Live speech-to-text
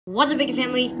What's up, big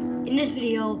family? In this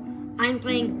video, I'm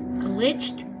playing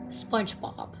Glitched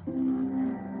SpongeBob.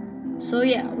 So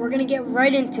yeah, we're gonna get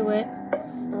right into it.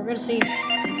 We're gonna see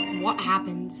what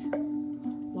happens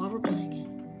while we're playing it.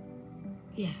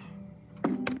 Yeah.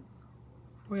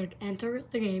 We're gonna enter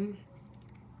the game.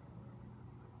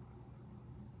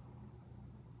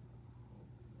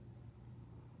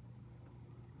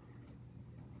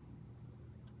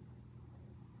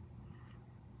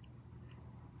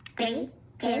 Three,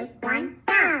 two, one,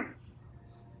 go!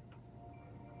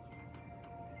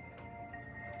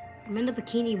 I'm in the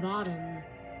Bikini Bottom.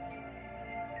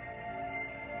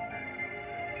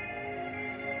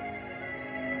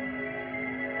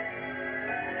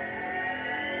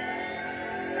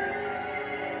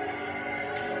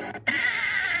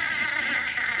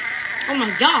 Oh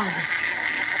my god!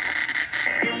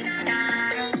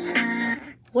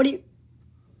 What do you...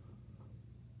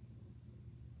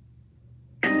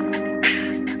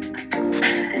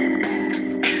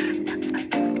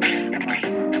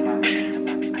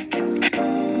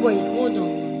 Wait, hold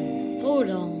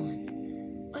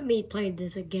on. Let me play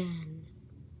this again.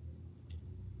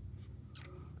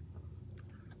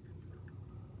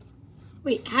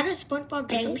 Wait, how does SpongeBob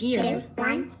just appear? 3, 2,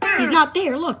 1, go! He's not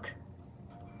there, look.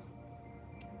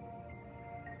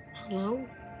 Hello?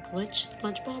 Glitch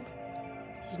SpongeBob?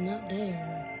 He's not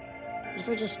there. What if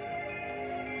I just...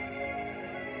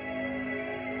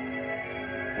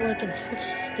 Oh, I can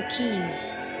touch the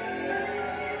keys.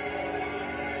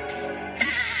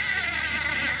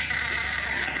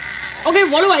 Okay,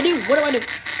 what do I do? What do I do?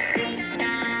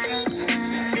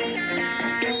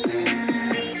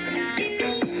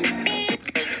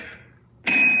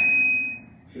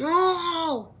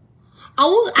 No! I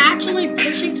was actually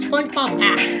pushing SpongeBob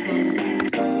back, guys.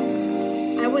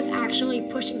 I was actually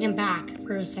pushing him back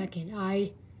for a second.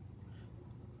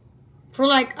 For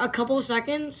like a couple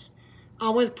seconds, I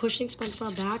was pushing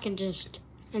SpongeBob back and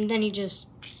then he just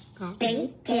got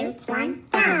me. 3, 2, 1,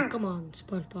 go! Okay, come on,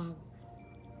 SpongeBob.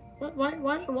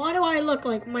 Why do I look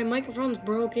like my microphone's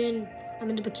broken?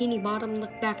 I'm in the Bikini Bottom.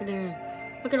 Look back there.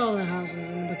 Look at all the houses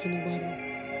in the Bikini Bottom.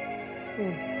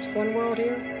 Oh, is Fun World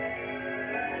here?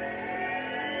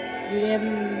 Do they have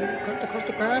the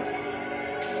Krusty Krab?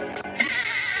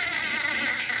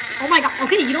 Oh my god.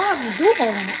 Okay, you don't have to do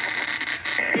all that.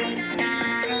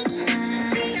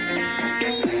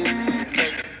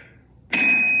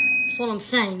 That's what I'm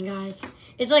saying, guys.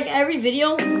 It's like every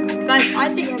video, guys, I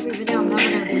think every video I'm never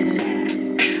gonna beat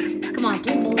it. Come on,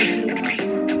 please believe me, guys.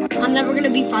 I'm never gonna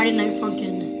beat Friday Night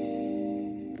Funkin'.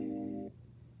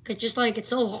 Cause just like, it's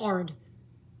so hard.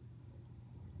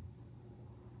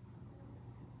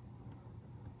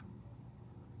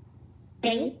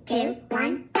 Three, two,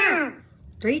 one, go!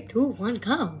 3, 2, 1,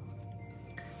 go.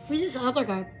 Who's this other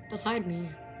guy beside me?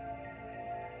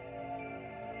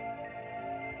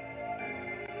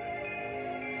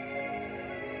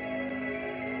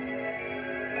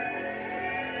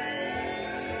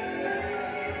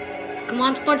 Come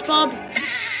on, SpongeBob.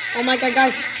 Oh my god,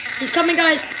 guys. He's coming,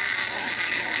 guys.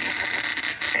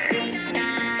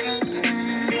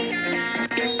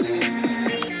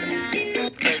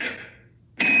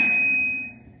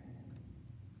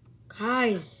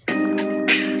 Guys, I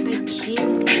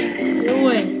can't do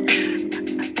it.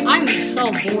 I'm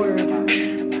so bored.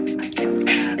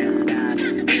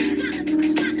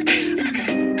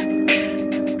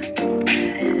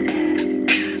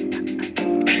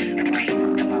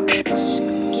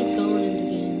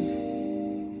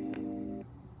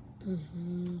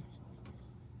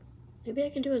 Maybe I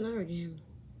can do another game.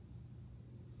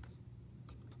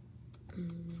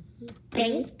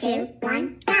 3, 2,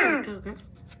 1, go! Okay.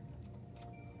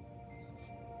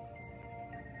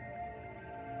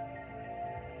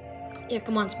 Yeah,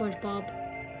 come on, SpongeBob.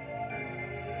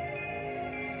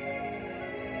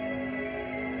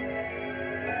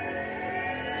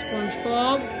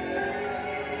 SpongeBob.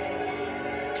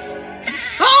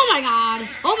 Oh my god!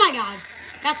 Oh my god!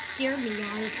 That scared me,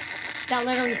 guys. That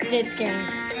literally did scare me.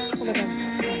 Oh my god.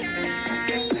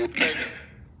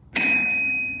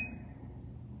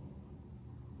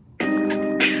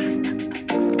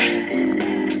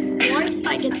 Why did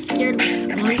I get scared of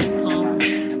SpongeBob?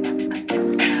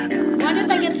 Why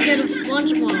did I get scared of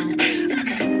SpongeBob?